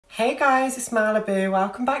Hey guys, it's Malibu.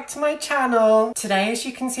 Welcome back to my channel. Today, as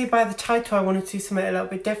you can see by the title, I wanted to do something a little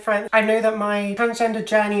bit different. I know that my transgender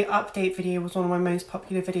journey update video was one of my most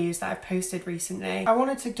popular videos that I've posted recently. I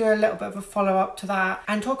wanted to do a little bit of a follow-up to that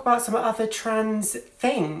and talk about some other trans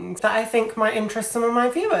things that I think might interest some of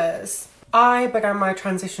my viewers. I began my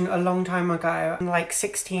transition a long time ago, like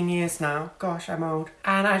 16 years now. Gosh, I'm old.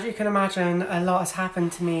 And as you can imagine, a lot has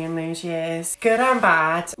happened to me in those years, good and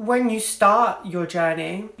bad. When you start your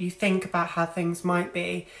journey, you think about how things might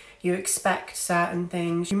be. You expect certain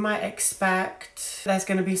things. You might expect there's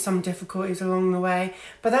going to be some difficulties along the way,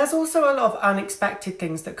 but there's also a lot of unexpected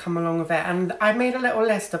things that come along with it. And I made a little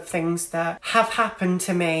list of things that have happened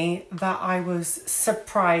to me that I was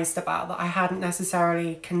surprised about, that I hadn't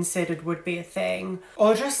necessarily considered would be a thing,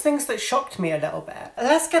 or just things that shocked me a little bit.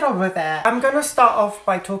 Let's get on with it. I'm going to start off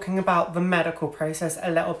by talking about the medical process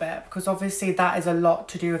a little bit, because obviously that is a lot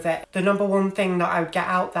to do with it. The number one thing that I would get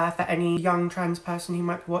out there for any young trans person who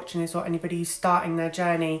might be watching this, or anybody who's starting their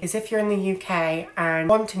journey, is if you're in the UK and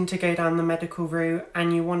wanting to go down the medical route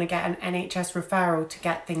and you want to get an NHS referral to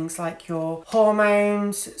get things like your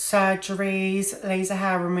hormones, surgeries, laser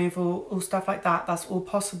hair removal, all stuff like that, that's all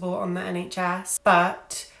possible on the NHS.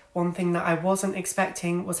 But one thing that I wasn't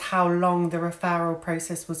expecting was how long the referral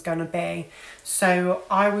process was going to be. So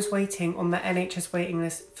I was waiting on the NHS waiting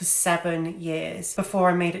list for 7 years before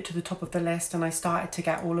I made it to the top of the list and I started to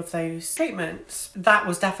get all of those treatments. That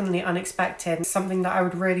was definitely unexpected. Something that I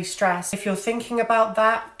would really stress. If you're thinking about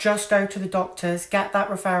that, just go to the doctors, get that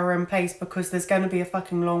referral in place, because there's going to be a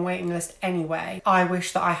fucking long waiting list anyway. I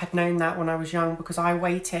wish that I had known that when I was young, because I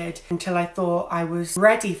waited until I thought I was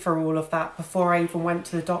ready for all of that before I even went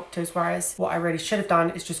to the doctors, whereas what I really should have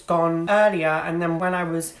done is just gone earlier, and then when I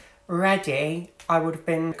was ready, I would have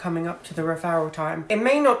been coming up to the referral time. It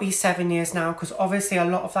may not be 7 years now, because obviously a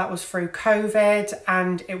lot of that was through COVID,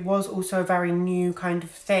 and it was also a very new kind of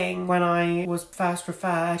thing when I was first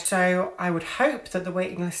referred. So I would hope that the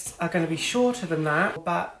waiting lists are going to be shorter than that,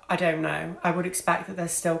 but I don't know. I would expect that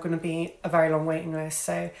there's still going to be a very long waiting list.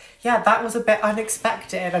 So yeah, that was a bit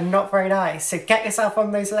unexpected and not very nice. So get yourself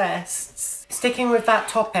on those lists. Sticking with that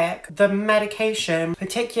topic, the medication,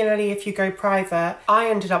 particularly if you go private, I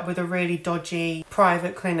ended up with a really dodgy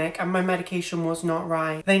private clinic and my medication was not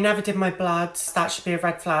right. They never did my bloods. That should be a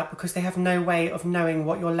red flag, because they have no way of knowing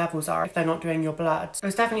what your levels are if they're not doing your bloods. It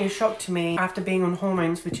was definitely a shock to me after being on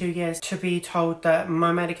hormones for 2 years to be told that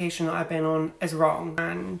my medication that I've been on is wrong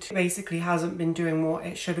and basically hasn't been doing what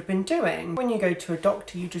it should have been doing. When you go to a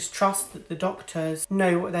doctor, you just trust that the doctors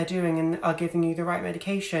know what they're doing and are giving you the right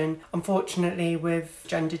medication. Unfortunately, with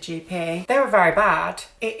Gender GP, they were very bad.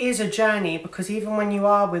 It is a journey, because even when you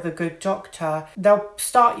are with a good doctor, they'll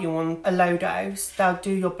start you on a low dose, they'll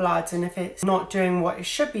do your bloods, and if it's not doing what it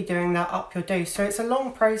should be doing, they'll up your dose. So it's a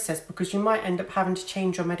long process, because you might end up having to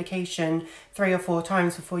change your medication 3 or 4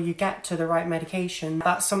 times before you get to the right medication.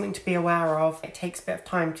 That's something to be aware of. It takes a bit of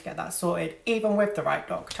time to get that sorted, even with the right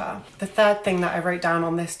doctor. The third thing that I wrote down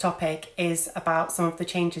on this topic is about some of the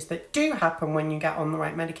changes that do happen when you get on the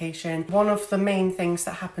right medication. One of the main things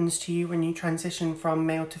that happens to you when you transition from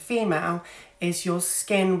male to female is your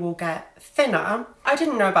skin will get thinner. I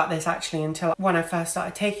didn't know about this actually until when I first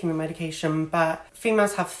started taking the medication, but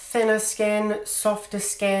females have thinner skin, softer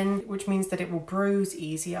skin, which means that it will bruise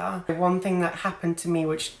easier. One thing that happened to me,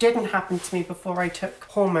 which didn't happen to me before I took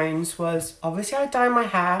hormones, was obviously I dye my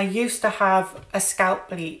hair. I used to have a scalp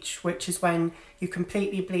bleach, which is when you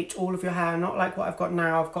completely bleach all of your hair, not like what I've got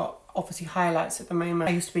now. I've got obviously highlights at the moment.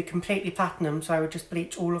 I used to be completely platinum, so I would just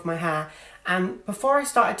bleach all of my hair. And before I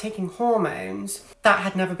started taking hormones, that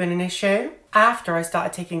had never been an issue. After I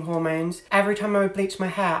started taking hormones, every time I would bleach my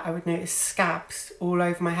hair, I would notice scabs all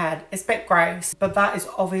over my head. It's a bit gross, but that is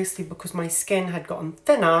obviously because my skin had gotten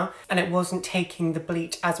thinner and it wasn't taking the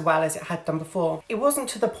bleach as well as it had done before. It wasn't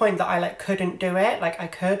to the point that I couldn't do it, I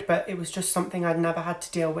could, but it was just something I'd never had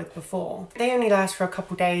to deal with before. They only last for a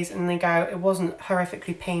couple days and they go. It wasn't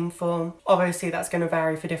horrifically painful. Obviously that's going to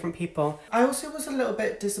vary for different people. I also was a little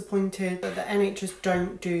bit disappointed that the NHS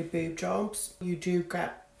don't do boob jobs. You do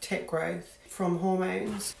get tit growth from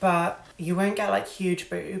hormones, but you won't get huge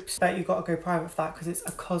boobs, but you got to go private for that because it's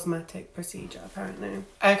a cosmetic procedure apparently.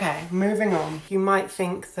 Okay, moving on. You might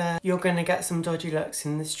think that you're gonna get some dodgy looks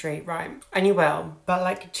in the street, right? And you will,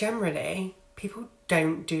 but generally people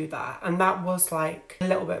don't do that, and that was a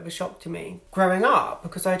little bit of a shock to me growing up,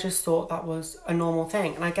 because I just thought that was a normal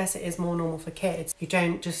thing, and I guess it is more normal for kids. You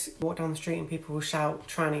don't just walk down the street and people will shout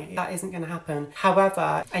tranny at you. That isn't going to happen.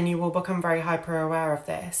 However, and you will become very hyper aware of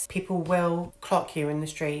this, people will clock you in the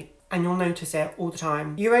street and you'll notice it all the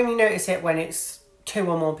time. You only notice it when it's two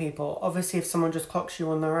or more people. Obviously, if someone just clocks you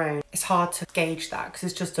on their own, it's hard to gauge that because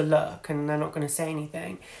it's just a look and they're not going to say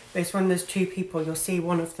anything. But it's when there's two people, you'll see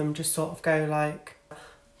one of them just sort of go like,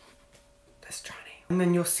 "That's tranny," and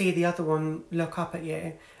then you'll see the other one look up at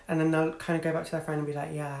you, and then they'll kind of go back to their friend and be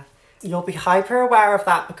like, "Yeah." You'll be hyper aware of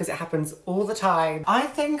that because it happens all the time. I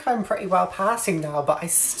think I'm pretty well passing now, but I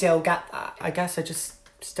still get that. I guess I just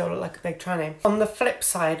still look like a big tranny. On the flip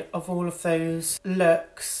side of all of those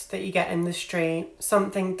looks that you get in the street,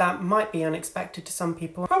 something that might be unexpected to some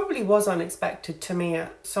people, probably was unexpected to me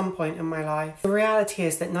at some point in my life. The reality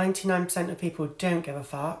is that 99% of people don't give a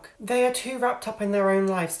fuck. They are too wrapped up in their own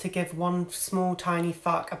lives to give one small tiny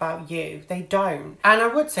fuck about you. They don't. And I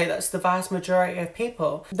would say that's the vast majority of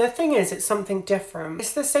people. The thing is, it's something different.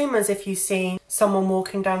 It's the same as if you see someone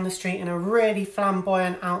walking down the street in a really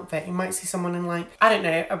flamboyant outfit. You might see someone in like, I don't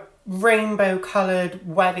know, a rainbow coloured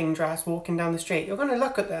wedding dress walking down the street. You're going to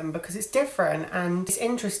look at them because it's different and it's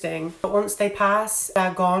interesting. But once they pass,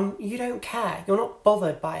 they're gone, you don't care. You're not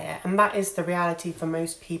bothered by it. And that is the reality for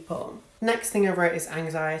most people. Next thing I wrote is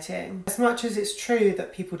anxiety. As much as it's true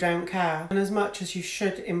that people don't care, and as much as you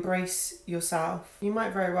should embrace yourself, you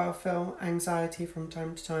might very well feel anxiety from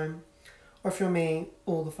time to time. Or if you're me,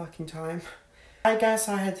 all the fucking time. I guess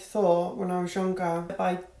I had thought when I was younger that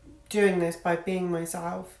by doing this, by being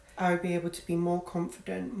myself, I would be able to be more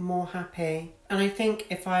confident, more happy. And I think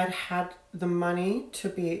if I had had the money to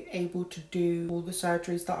be able to do all the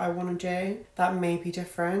surgeries that I want to do, that may be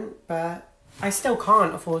different, but I still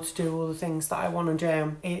can't afford to do all the things that I want to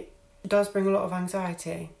do. It does bring a lot of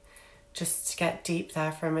anxiety. Just to get deep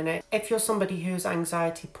there for a minute. If you're somebody who's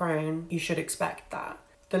anxiety prone, you should expect that.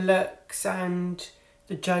 The looks and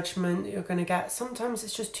the judgment that you're going to get, sometimes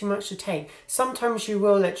it's just too much to take. Sometimes you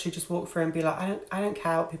will literally just walk through and be like, I don't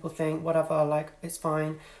care what people think, whatever, like, it's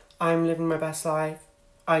fine. I'm living my best life.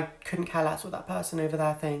 I couldn't care less what that person over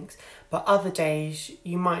there thinks. But other days,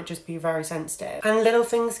 you might just be very sensitive. And little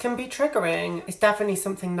things can be triggering. It's definitely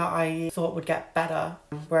something that I thought would get better,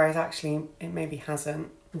 whereas actually it maybe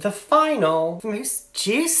hasn't. The final, most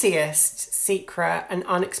juiciest secret and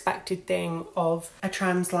unexpected thing of a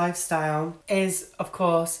trans lifestyle is, of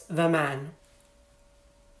course, the men.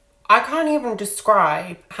 I can't even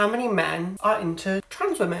describe how many men are into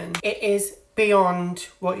trans women. It is beyond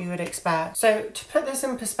what you would expect. So to put this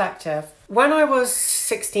in perspective, when I was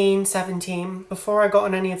 16, 17, before I got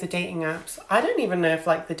on any of the dating apps, I don't even know if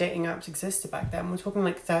like the dating apps existed back then. We're talking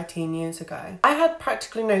like 13 years ago. I had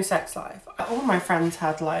practically no sex life. All my friends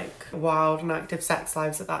had like wild and active sex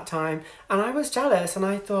lives at that time. And I was jealous and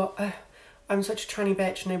I thought, oh, I'm such a tranny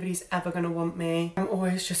bitch, nobody's ever gonna want me. I'm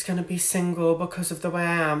always just gonna be single because of the way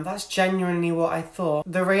I am. That's genuinely what I thought.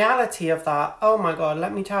 The reality of that, oh my God,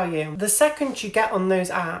 let me tell you. The second you get on those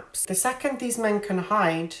apps, the second these men can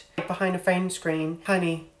hide behind a phone screen,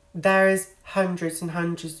 honey, there is hundreds and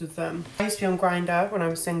hundreds of them. I used to be on Grindr when I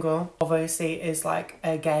was single. Obviously it is like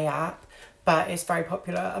a gay app, but it's very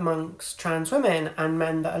popular amongst trans women and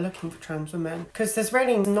men that are looking for trans women. Because there's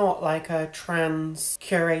really not like a trans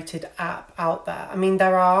curated app out there. I mean,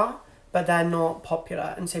 there are, but they're not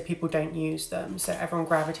popular, and so people don't use them. So everyone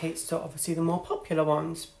gravitates to obviously the more popular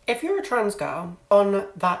ones. If you're a trans girl on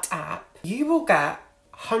that app, you will get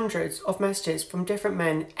hundreds of messages from different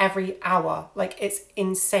men every hour. Like, it's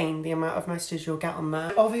insane the amount of messages you'll get on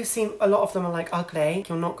there. Obviously a lot of them are like ugly,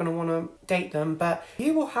 you're not going to want to date them, but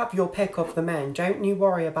you will have your pick of the men, don't you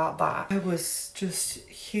worry about that. I was just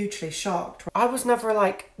hugely shocked. I was never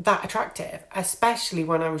like that attractive, especially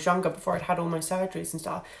when I was younger, before I'd had all my surgeries and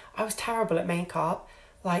stuff. I was terrible at makeup.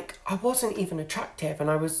 Like, I wasn't even attractive and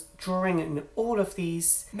I was drawing in all of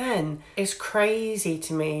these men. It's crazy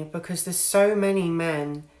to me because there's so many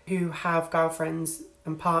men who have girlfriends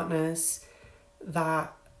and partners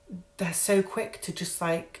that they're so quick to just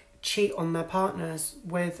like cheat on their partners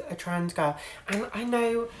with a trans girl. And I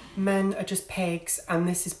know men are just pigs, and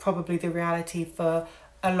this is probably the reality for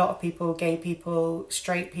a lot of people, gay people,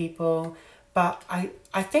 straight people, but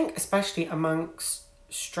I think especially amongst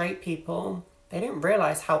straight people, they don't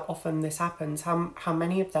realise how often this happens, how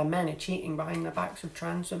many of their men are cheating behind the backs of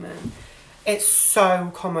trans women. It's so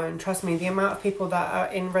common, trust me. The amount of people that are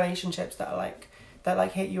in relationships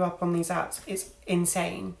that hit you up on these apps, it's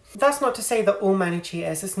insane. That's not to say that all men are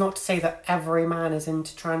cheaters. It's not to say that every man is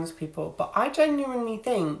into trans people, but I genuinely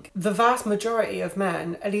think the vast majority of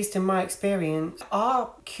men, at least in my experience,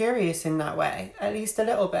 are curious in that way, at least a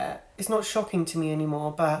little bit. It's not shocking to me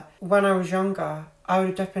anymore, but when I was younger, I would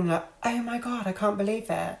have just been like, oh my God, I can't believe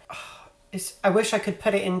it. I wish I could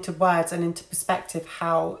put it into words and into perspective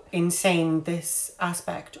how insane this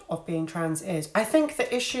aspect of being trans is. I think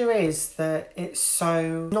the issue is that it's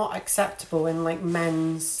so not acceptable in like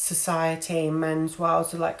men's society, men's world.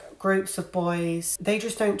 So like groups of boys, they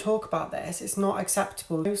just don't talk about this. It's not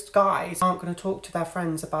acceptable. Most guys aren't going to talk to their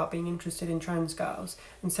friends about being interested in trans girls.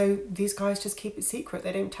 And so these guys just keep it secret.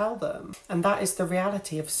 They don't tell them. And that is the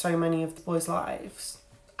reality of so many of the boys' lives.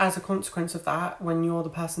 As a consequence of that, when you're the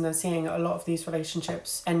person they're seeing, a lot of these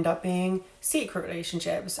relationships end up being secret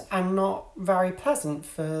relationships and not very pleasant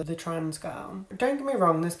for the trans girl. Don't get me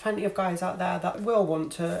wrong, there's plenty of guys out there that will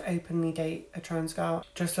want to openly date a trans girl.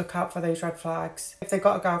 Just look out for those red flags. If they've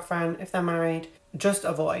got a girlfriend, if they're married, just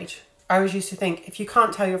avoid. I always used to think, if you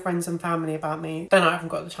can't tell your friends and family about me, then I haven't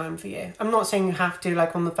got the time for you. I'm not saying you have to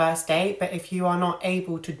like on the first date, but if you are not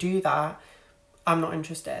able to do that, I'm not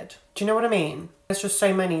interested. Do you know what I mean? There's just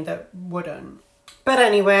so many that wouldn't. But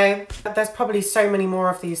anyway, there's probably so many more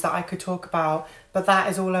of these that I could talk about, but that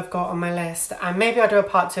is all I've got on my list. And maybe I'll do a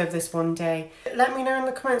part 2 of this one day. Let me know in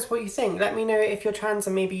the comments what you think. Let me know if you're trans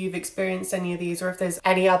and maybe you've experienced any of these, or if there's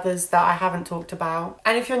any others that I haven't talked about.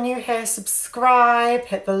 And if you're new here, subscribe,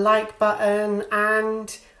 hit the like button,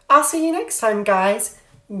 and I'll see you next time, guys.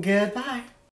 Goodbye.